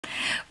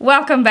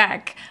Welcome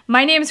back.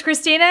 My name is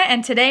Christina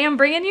and today I'm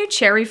bringing you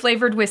cherry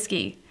flavored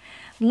whiskey.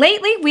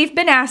 Lately, we've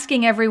been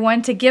asking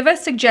everyone to give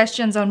us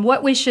suggestions on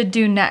what we should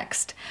do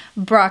next.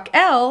 Brock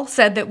L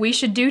said that we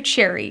should do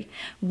cherry.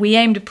 We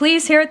aim to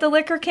please here at the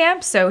Liquor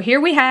Camp, so here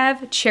we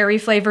have cherry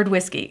flavored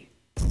whiskey.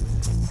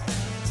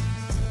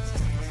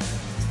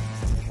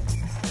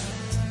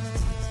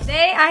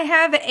 Today I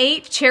have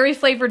 8 cherry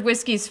flavored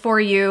whiskeys for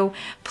you.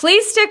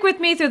 Please stick with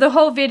me through the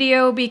whole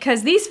video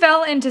because these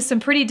fell into some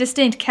pretty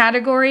distinct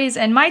categories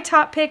and my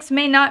top picks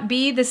may not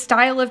be the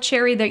style of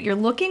cherry that you're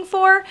looking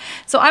for.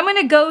 So I'm going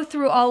to go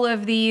through all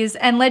of these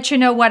and let you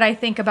know what I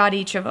think about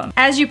each of them.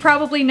 As you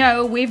probably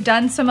know, we've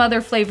done some other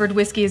flavored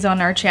whiskeys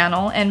on our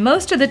channel and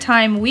most of the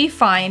time we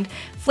find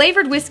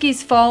flavored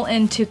whiskeys fall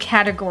into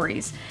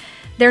categories.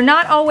 They're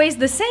not always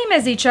the same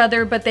as each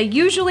other, but they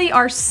usually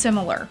are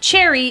similar.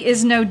 Cherry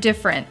is no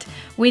different.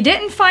 We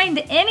didn't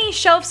find any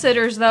shelf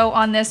sitters though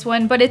on this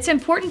one, but it's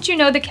important you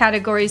know the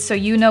categories so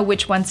you know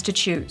which ones to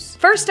choose.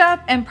 First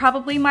up, and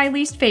probably my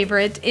least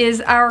favorite,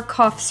 is our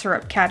cough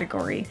syrup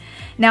category.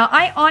 Now,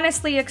 I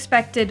honestly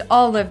expected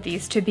all of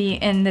these to be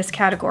in this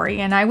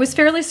category, and I was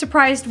fairly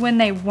surprised when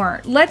they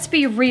weren't. Let's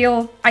be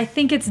real, I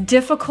think it's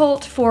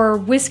difficult for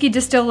whiskey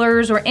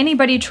distillers or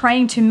anybody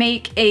trying to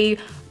make a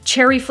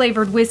cherry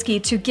flavored whiskey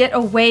to get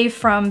away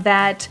from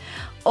that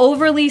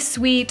overly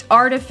sweet,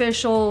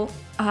 artificial,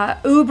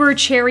 uber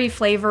cherry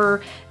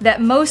flavor that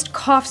most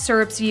cough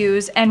syrups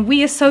use and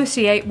we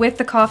associate with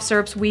the cough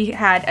syrups we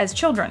had as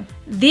children.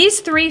 These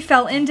 3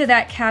 fell into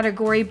that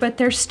category, but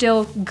they're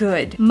still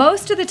good.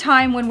 Most of the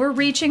time when we're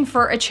reaching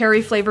for a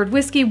cherry flavored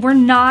whiskey, we're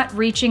not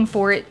reaching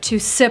for it to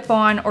sip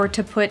on or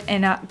to put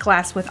in a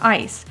glass with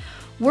ice.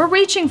 We're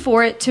reaching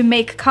for it to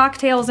make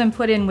cocktails and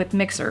put in with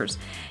mixers.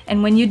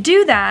 And when you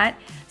do that,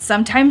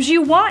 sometimes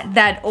you want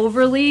that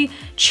overly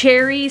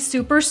cherry,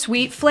 super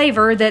sweet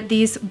flavor that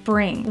these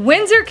bring.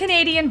 Windsor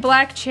Canadian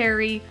Black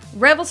Cherry,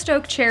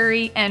 Revelstoke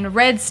Cherry, and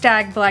Red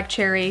Stag Black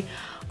Cherry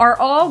are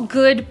all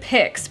good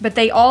picks, but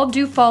they all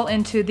do fall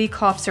into the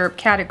cough syrup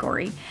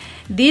category.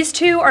 These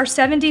 2 are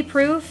 70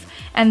 proof,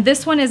 and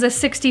this one is a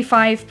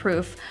 65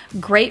 proof.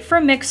 Great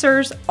for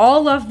mixers.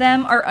 All of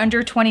them are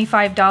under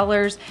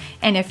 $25,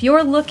 and if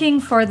you're looking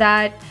for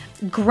that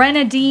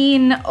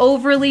grenadine,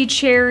 overly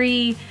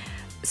cherry,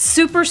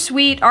 super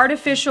sweet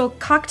artificial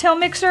cocktail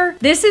mixer,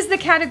 this is the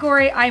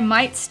category I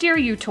might steer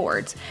you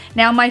towards.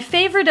 Now, my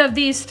favorite of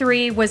these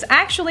 3 was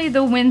actually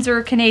the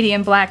Windsor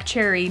Canadian Black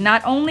Cherry.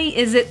 Not only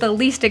is it the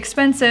least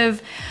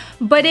expensive,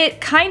 but it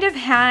kind of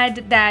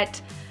had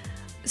that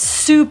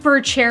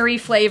super cherry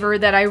flavor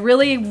that I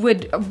really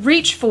would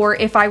reach for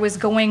if I was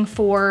going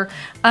for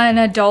an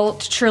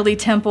adult Shirley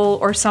Temple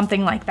or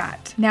something like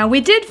that. Now,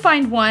 we did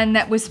find one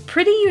that was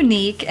pretty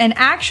unique and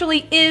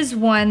actually is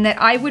one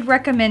that I would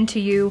recommend to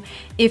you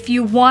if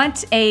you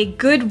want a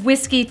good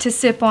whiskey to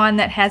sip on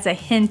that has a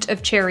hint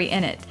of cherry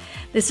in it.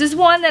 This is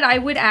one that I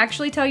would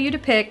actually tell you to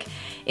pick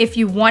if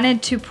you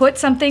wanted to put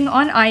something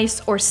on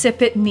ice or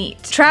sip it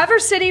neat.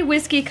 Traverse City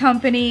Whiskey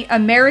Company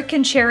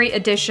American Cherry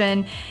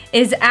Edition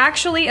is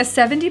actually a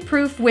 70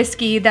 proof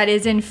whiskey that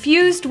is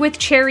infused with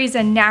cherries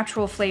and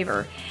natural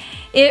flavor.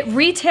 It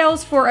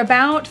retails for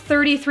about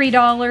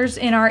 $33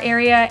 in our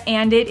area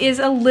and it is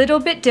a little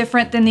bit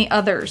different than the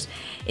others.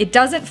 It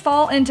doesn't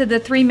fall into the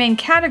 3 main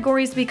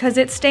categories because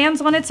it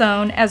stands on its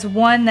own as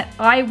one that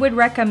I would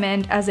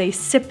recommend as a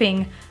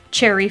sipping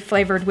cherry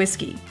flavored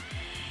whiskey.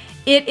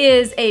 It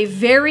is a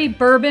very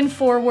bourbon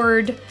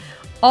forward,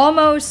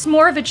 almost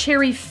more of a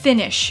cherry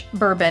finish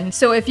bourbon.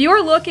 So if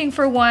you're looking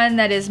for one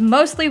that is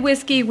mostly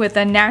whiskey with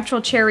a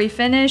natural cherry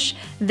finish,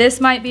 this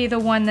might be the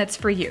one that's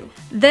for you.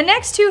 The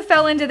next 2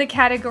 fell into the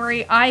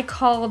category I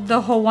called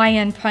the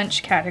Hawaiian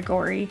Punch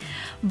category.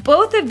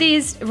 Both of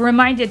these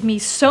reminded me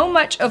so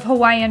much of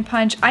Hawaiian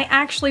Punch, I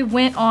actually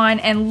went on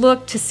and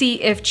looked to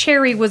see if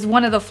cherry was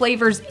one of the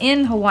flavors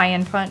in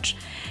Hawaiian Punch.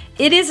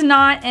 It is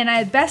not, and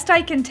at best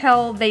I can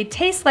tell, they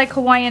taste like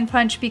Hawaiian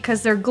Punch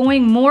because they're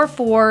going more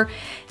for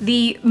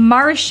the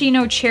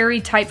maraschino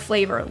cherry type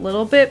flavor. A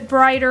little bit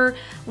brighter,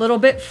 a little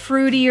bit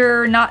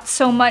fruitier, not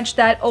so much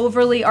that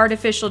overly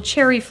artificial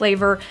cherry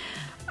flavor.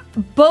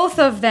 Both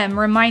of them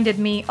reminded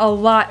me a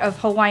lot of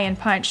Hawaiian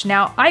Punch.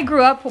 Now, I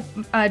grew up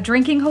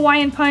drinking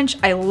Hawaiian Punch.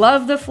 I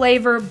love the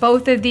flavor.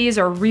 Both of these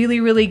are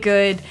really, really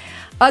good.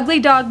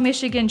 Ugly Dog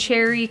Michigan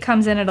Cherry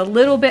comes in at a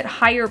little bit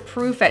higher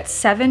proof at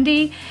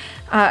 70.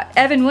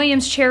 Evan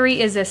Williams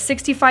Cherry is a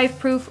 65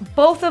 proof.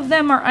 Both of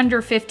them are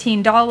under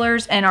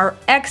 $15 and are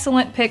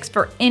excellent picks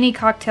for any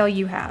cocktail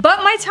you have. But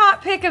my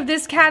top pick of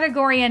this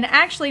category, and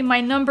actually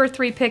my number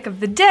 3 pick of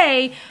the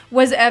day,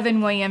 was Evan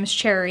Williams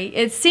Cherry.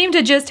 It seemed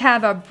to just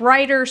have a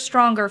brighter,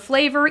 stronger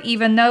flavor,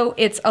 even though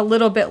it's a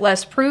little bit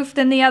less proof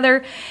than the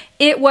other.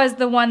 It was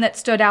the one that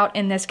stood out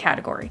in this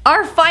category.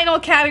 Our final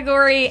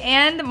category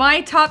and my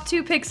top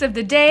 2 picks of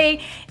the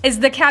day is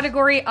the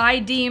category I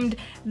deemed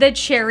the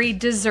cherry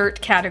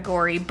dessert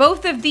category.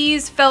 Both of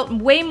these felt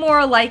way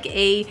more like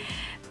a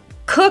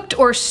cooked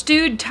or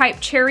stewed type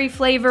cherry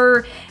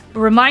flavor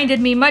reminded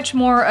me much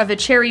more of a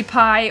cherry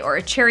pie or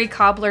a cherry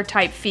cobbler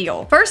type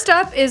feel. First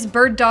up is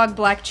Bird Dog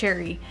Black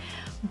Cherry.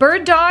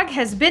 Bird Dog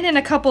has been in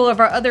a couple of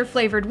our other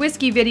flavored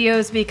whiskey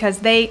videos because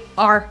they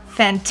are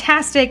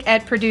fantastic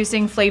at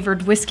producing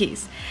flavored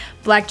whiskeys.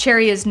 Black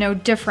Cherry is no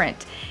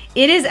different.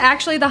 It is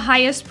actually the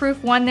highest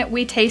proof one that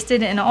we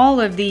tasted in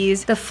all of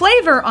these. The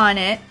flavor on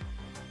it,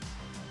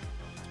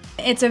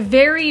 it's a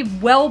very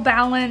well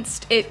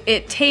balanced,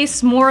 it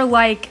tastes more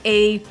like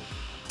a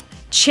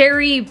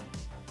cherry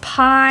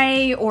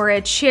pie or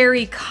a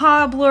cherry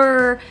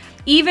cobbler,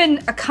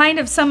 even a kind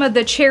of some of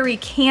the cherry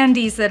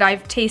candies that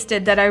I've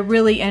tasted that I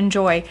really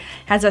enjoy.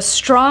 Has a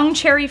strong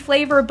cherry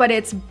flavor, but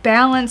it's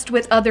balanced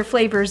with other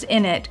flavors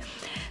in it.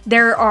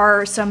 There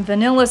are some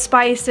vanilla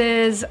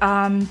spices.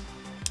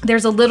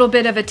 There's a little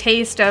bit of a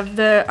taste of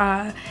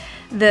the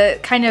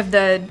kind of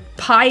the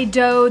pie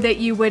dough that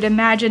you would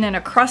imagine in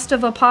a crust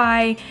of a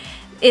pie.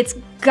 It's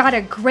got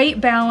a great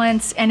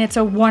balance and it's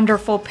a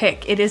wonderful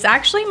pick. It is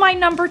actually my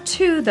number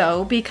 2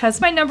 though, because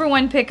my number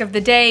 1 pick of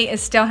the day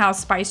is Stillhouse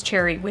Spice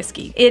Cherry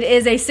Whiskey. It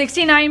is a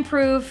 69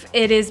 proof.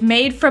 It is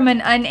made from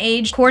an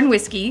unaged corn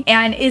whiskey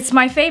and it's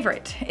my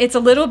favorite. It's a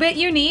little bit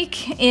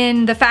unique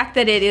in the fact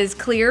that it is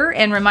clear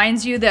and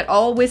reminds you that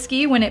all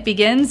whiskey when it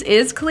begins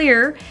is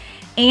clear,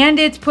 and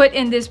it's put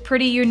in this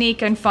pretty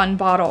unique and fun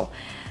bottle.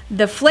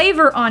 The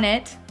flavor on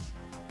it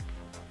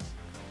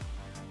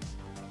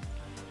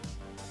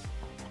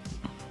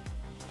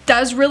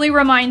does really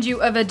remind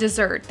you of a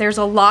dessert. There's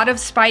a lot of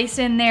spice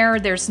in there.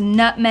 There's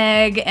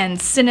nutmeg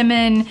and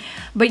cinnamon,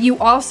 but you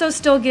also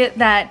still get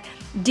that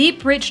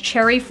deep, rich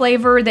cherry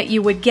flavor that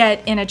you would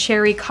get in a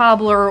cherry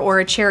cobbler or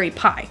a cherry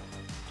pie.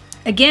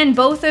 Again,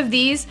 both of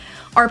these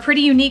are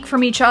pretty unique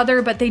from each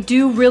other, but they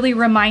do really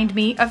remind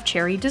me of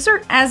cherry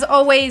dessert. As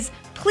always,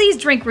 please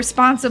drink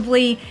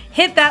responsibly.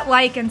 Hit that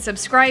like and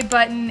subscribe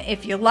button.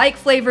 If you like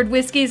flavored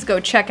whiskeys, go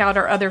check out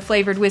our other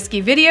flavored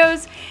whiskey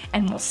videos,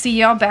 and we'll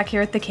see y'all back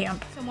here at the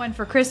camp. Someone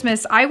for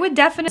Christmas, I would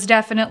definitely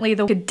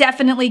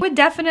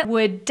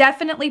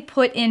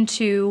put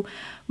into.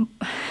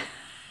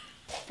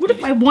 What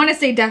if I want to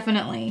say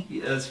definitely?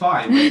 Yeah, that's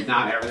fine, but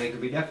not everything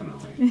could be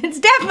definitely. It's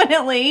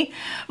definitely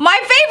my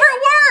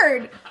favorite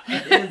word.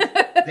 It is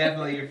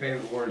definitely your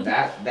favorite word.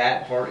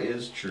 That part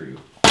is true.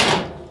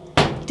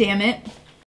 Damn it.